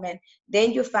this woman.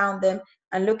 Then you found them,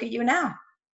 and look at you now.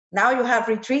 Now you have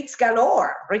retreats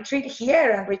galore, retreat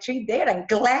here and retreat there, and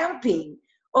glamping.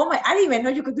 Oh my, I didn't even know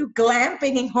you could do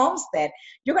glamping in Homestead.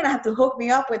 You're going to have to hook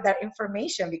me up with that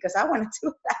information because I want to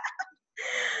do that.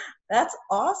 That's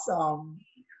awesome.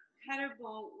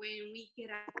 Incredible when we get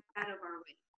out of our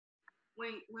way.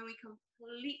 When we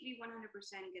completely 100%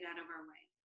 get out of our way.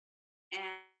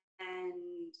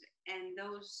 And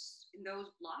those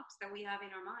blocks that we have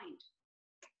in our mind,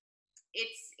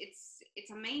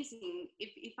 it's amazing.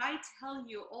 If I tell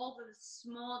you all the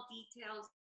small details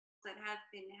that have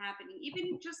been happening,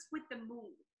 even just with the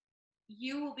move,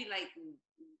 you will be like,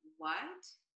 what?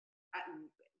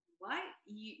 What?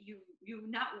 You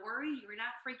not worry? You're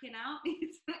not freaking out?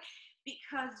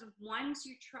 Because once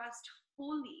you trust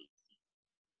fully,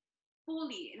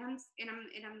 and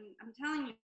I'm telling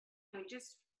you,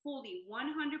 just fully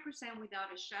 100%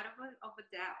 without a shadow of a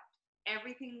doubt,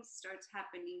 everything starts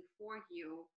happening for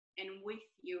you and with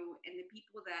you, and the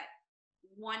people that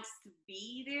wants to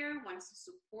be there, wants to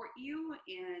support you,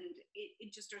 and it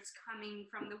just starts coming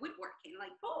from the woodworking,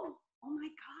 like, oh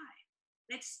my God,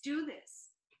 let's do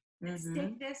this. Let's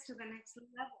take this to the next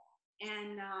level.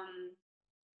 And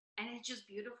it's just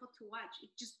beautiful to watch.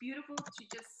 It's just beautiful to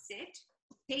just sit,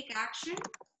 take action,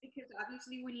 because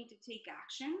obviously we need to take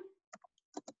action,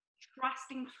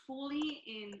 trusting fully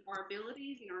in our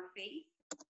abilities, in our faith,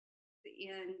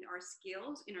 in our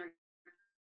skills, in our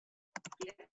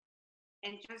gifts,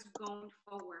 and just going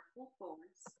forward, full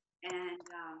force, and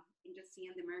just seeing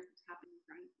the miracles happen in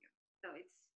front of you. So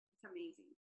it's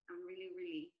amazing. I'm really,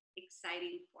 really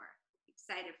excited for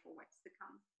what's to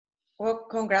come. Well,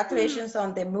 congratulations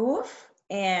on the move.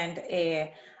 And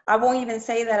I won't even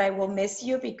say that I will miss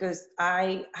you because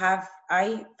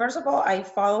first of all, I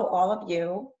follow all of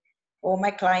you. all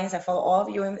my clients. I follow all of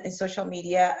you in social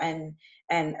media, and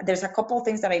there's a couple of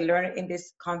things that I learned in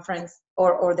this conference,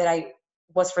 or that I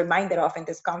was reminded of in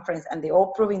this conference, and they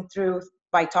all proving truth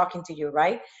by talking to you,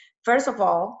 right? First of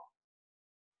all,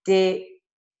 the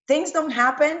things don't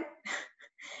happen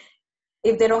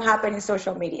if they don't happen in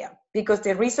social media. Because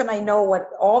the reason I know what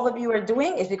all of you are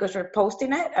doing is because you're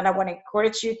posting it, and I want to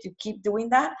encourage you to keep doing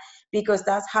that, because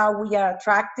that's how we are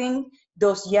attracting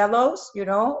those yellows,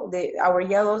 our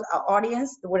yellows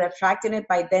audience. We're attracting it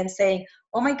by then saying,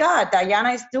 oh my God, Diana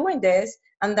is doing this,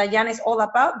 and Diana is all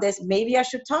about this. Maybe I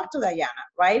should talk to Diana,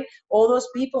 right? All those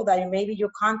people that maybe you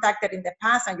contacted in the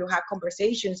past and you had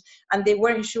conversations, and they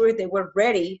weren't sure they were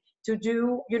ready to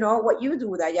do, what you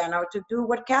do, Diana, or to do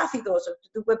what Kathy does, or to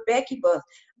do what Becky does.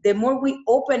 The more we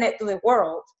open it to the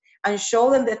world and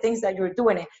show them the things that you're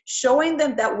doing, showing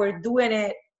them that we're doing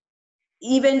it,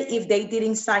 even if they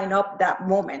didn't sign up that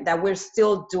moment, that we're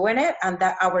still doing it, and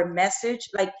that our message,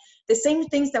 like the same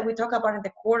things that we talk about in the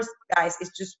course, guys,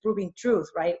 is just proving truth,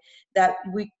 right? That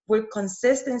we're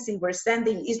consistency, we're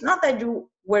sending. It's not that you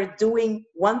were doing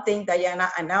one thing, Diana,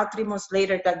 and now 3 months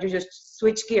later that you just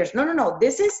switch gears. No.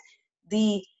 This is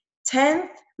the 10th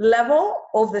level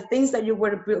of the things that you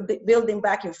were building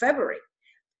back in February.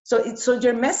 So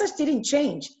your message didn't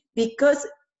change, because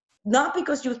not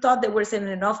because you thought there wasn't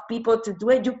enough people to do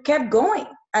it. You kept going,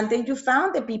 and then you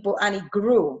found the people, and it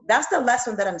grew. That's the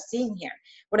lesson that I'm seeing here.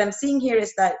 What I'm seeing here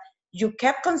is that you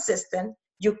kept consistent,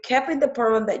 you kept in the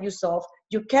problem that you solved,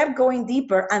 you kept going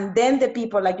deeper, and then the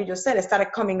people, like you just said,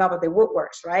 started coming up with the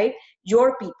woodworks, right?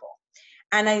 Your people.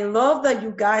 And I love that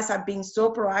you guys are being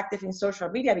so proactive in social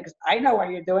media, because I know what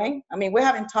you're doing. I mean, we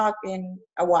haven't talked in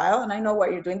a while, and I know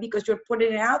what you're doing because you're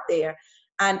putting it out there.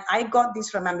 And I got this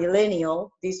from a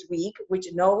millennial this week,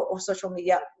 which know of social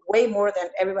media way more than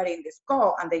everybody in this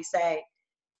call. And they say,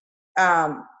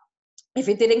 if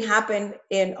it didn't happen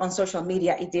on social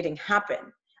media, it didn't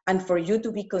happen. And for you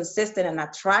to be consistent and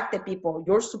attract the people,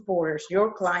 your supporters,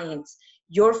 your clients,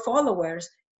 your followers,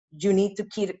 you need to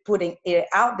keep putting it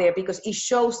out there, because it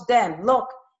shows them, look,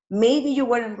 maybe you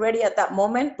weren't ready at that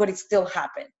moment, but it still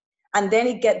happened. And then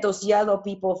it get those yellow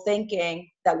people thinking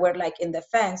that we're like in the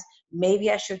fence,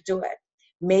 maybe I should do it.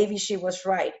 Maybe she was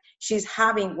right. She's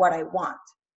having what I want.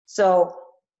 So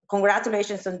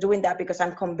congratulations on doing that, because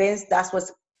I'm convinced that's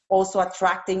what's also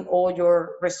attracting all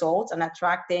your results, and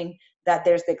attracting that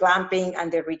there's the glamping and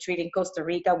the retreat in Costa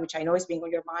Rica, which I know has been on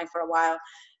your mind for a while,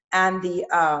 and the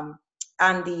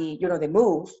the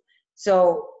move.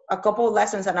 So a couple of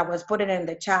lessons, and I was putting it in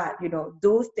the chat,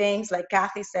 do things like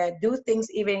Kathy said, do things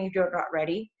even if you're not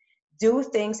ready, do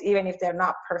things even if they're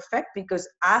not perfect, because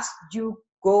as you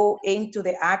go into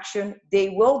the action, they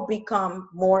will become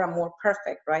more and more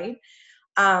perfect, right?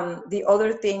 The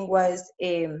other thing was,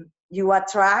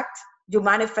 you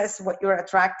manifest what you're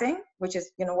attracting, which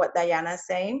is, what Diana's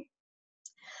saying.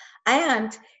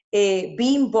 And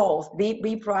being bold,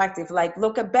 be proactive. Like,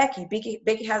 look at Becky.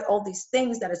 Becky has all these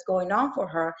things that is going on for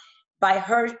her. By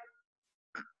her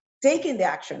taking the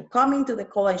action, coming to the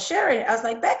call and sharing it, I was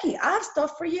like, Becky, I have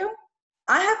stuff for you.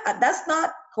 That's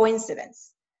not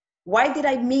coincidence. Why did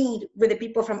I meet with the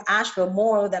people from Asheville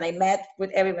more than I met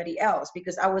with everybody else?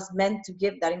 Because I was meant to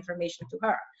give that information to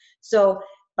her. So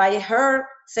by her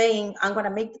saying, I'm going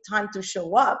to make the time to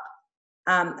show up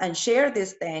and share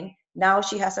this thing, now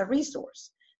she has a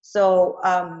resource. So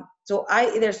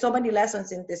there's so many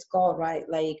lessons in this call, right?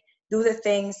 Like, do the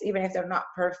things even if they're not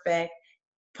perfect.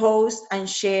 Post and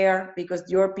share, because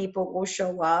your people will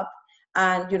show up.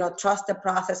 And trust the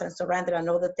process and surrender, and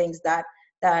all the things that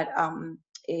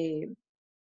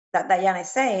Diana is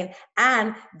saying.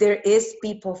 And there is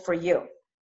people for you.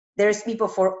 There's people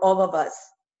for all of us.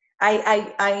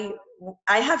 I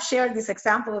have shared this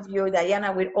example of you,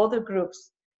 Diana, with other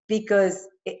groups, because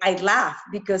I laugh,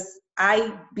 because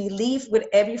I believe with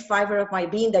every fiber of my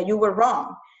being that you were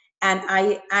wrong. And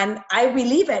I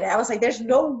believe it. I was like, there's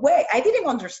no way. I didn't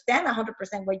understand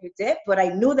 100% what you did, but I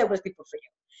knew there was people for you.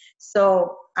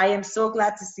 So I am so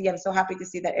glad to see, I'm so happy to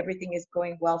see that everything is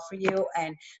going well for you.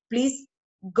 And please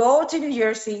go to New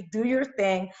Jersey, do your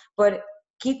thing, but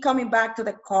keep coming back to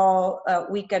the call.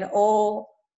 We can all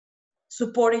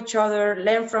support each other,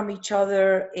 learn from each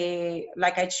other.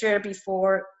 Like I shared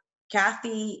before,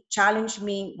 Kathy challenged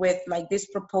me with like these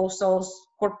proposals,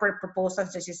 corporate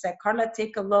proposals. And she said, Carla,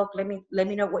 take a look. Let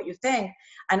me know what you think.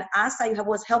 And as I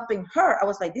was helping her, I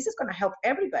was like, this is going to help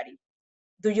everybody.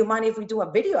 Do you mind if we do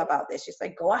a video about this? She's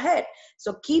like, go ahead.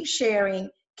 So keep sharing,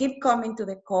 keep coming to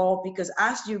the call, because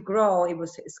as you grow,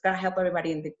 it's going to help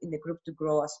everybody in the group to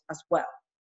grow as well.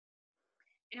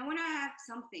 And I want to add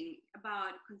something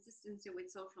about consistency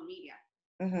with social media.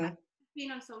 Mm-hmm.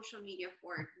 been on social media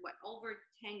for what, over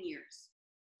 10 years.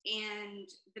 And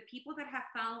the people that have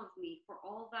followed me for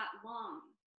all that long,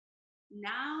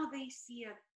 now they see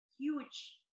a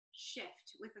huge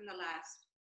shift within the last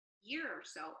year or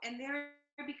so. And they're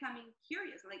becoming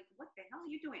curious, like, what the hell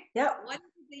are you doing? Yeah. What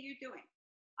is it that you're doing?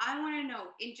 I want to know.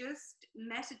 In just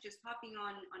messages popping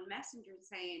on Messenger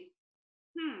saying,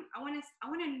 I want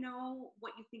to know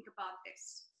what you think about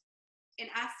this, and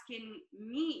asking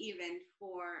me even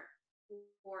for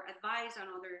advice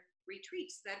on other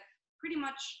retreats that pretty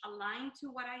much align to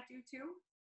what I do too.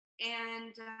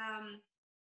 And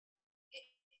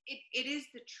it is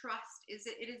the trust, it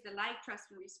is the like,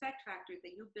 trust, and respect factor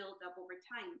that you build up over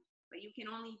time. But you can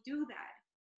only do that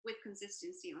with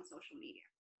consistency on social media,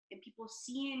 and people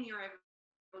seeing your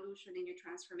evolution and your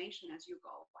transformation as you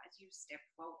go, as you step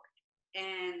forward.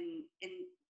 And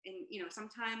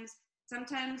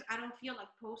sometimes I don't feel like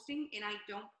posting, and I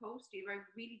don't post if I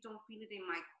really don't feel it in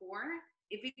my core.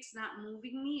 If it's not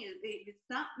moving me, if it's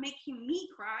not making me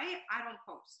cry, I don't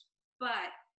post.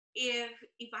 But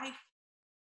if I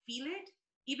feel it,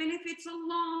 even if it's a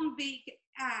long, big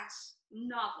ass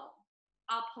novel,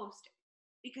 I'll post it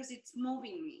because it's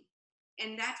moving me,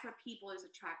 and that's what people is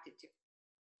attracted to.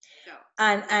 So.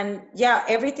 And yeah,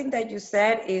 everything that you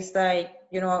said is like,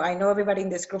 I know everybody in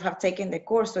this group have taken the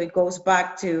course, so it goes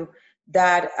back to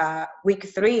that week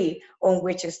 3, on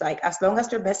which is like, as long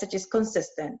as your message is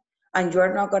consistent and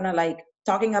you're not gonna like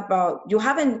talking about, you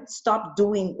haven't stopped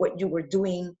doing what you were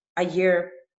doing a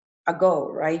year ago,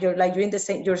 right? You're like doing the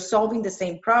same, you're solving the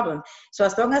same problem. So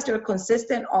as long as you're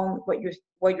consistent on what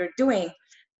you're doing,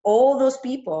 all those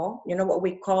people, what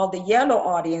we call the yellow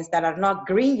audience that are not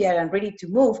green yet and ready to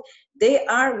move, they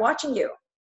are watching you.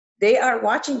 They are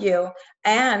watching you.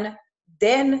 And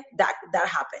then that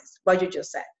happens, what you just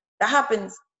said. That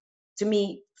happens to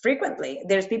me frequently.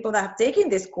 There's people that have taken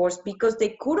this course because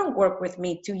they couldn't work with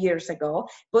me 2 years ago,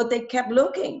 but they kept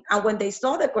looking. And when they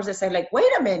saw the course, they said like,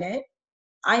 wait a minute,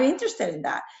 I'm interested in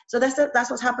that. So that's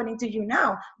what's happening to you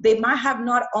now. They might have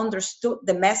not understood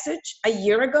the message a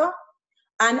year ago.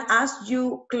 And as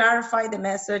you clarify the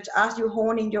message, as you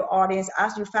hone in your audience,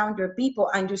 as you found your people,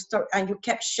 and you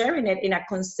kept sharing it in a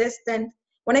consistent,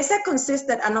 when I say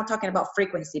consistent, I'm not talking about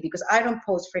frequency, because I don't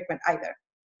post frequent either.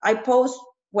 I post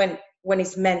when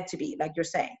it's meant to be, like you're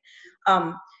saying.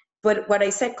 But what I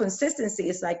said consistency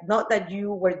is like, not that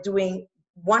you were doing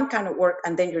one kind of work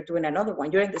and then you're doing another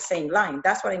one. You're in the same line.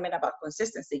 That's what I meant about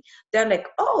consistency. They're like,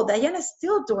 oh, Diana's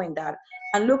still doing that.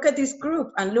 And look at this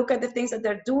group and look at the things that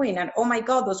they're doing. And oh my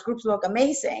God, those groups look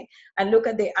amazing. And look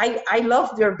at I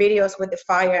love your videos with the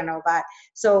fire and all that.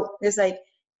 So it's like,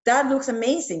 that looks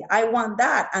amazing. I want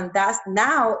that. And that's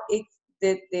now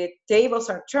the tables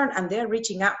are turned and they're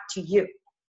reaching out to you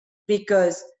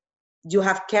because you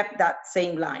have kept that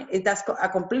same line. That's a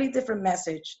completely different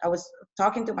message. I was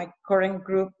talking to my current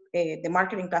group, the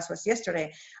marketing class was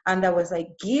yesterday, and I was like,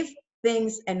 give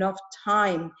things enough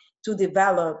time to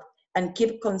develop and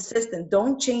keep consistent.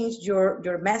 Don't change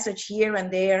your message here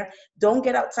and there. Don't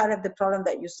get outside of the problem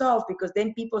that you solve, because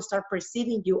then people start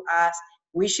perceiving you as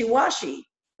wishy-washy,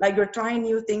 like you're trying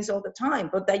new things all the time.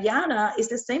 But Diana is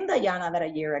the same Diana that a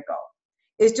year ago.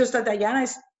 It's just that Diana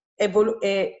is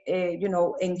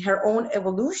in her own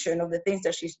evolution of the things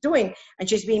that she's doing, and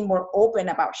she's being more open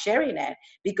about sharing it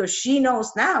because she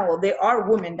knows now there are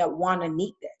women that want to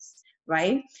need this,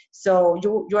 right? So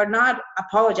you're not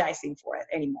apologizing for it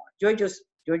anymore. You're just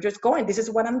going, this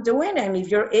is what I'm doing, and if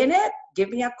you're in it, give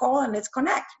me a call and let's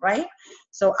connect, right?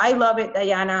 So I love it,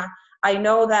 Diana. I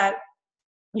know that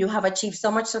you have achieved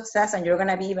so much success and you're going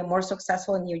to be even more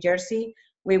successful in New Jersey.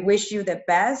 We wish you the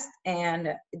best.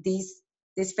 And these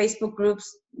Facebook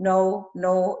groups, no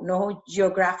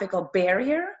geographical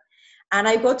barrier. And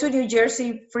I go to New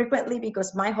Jersey frequently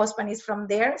because my husband is from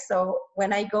there. So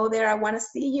when I go there, I want to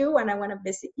see you and I want to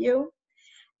visit you.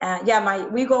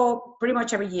 We go pretty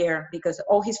much every year because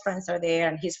all his friends are there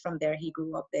and he's from there. He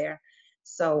grew up there.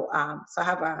 So I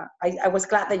was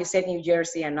glad that you said New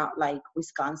Jersey and not like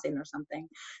Wisconsin or something.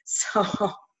 So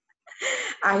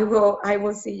I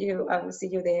will see you. I will see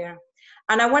you there.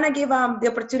 And I want to give the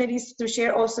opportunities to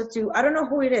share also to, I don't know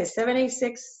who it is,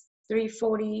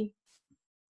 786-340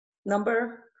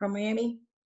 number from Miami.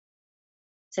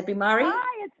 Sepimari?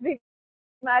 Hi, it's Big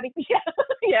Maddie. Yeah.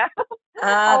 Yeah.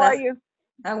 How are you?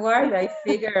 How are you? I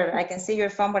figured I can see your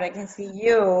phone, but I can see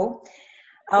you.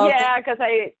 Yeah, because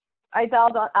I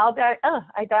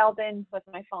dialed in with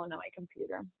my phone on my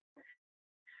computer.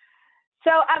 So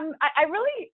I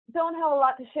really don't have a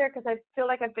lot to share because I feel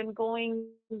like I've been going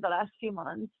the last few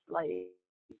months like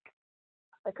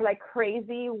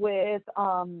crazy with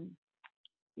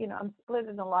I'm split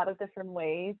in a lot of different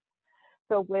ways.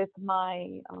 So with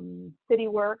my city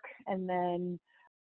work, and then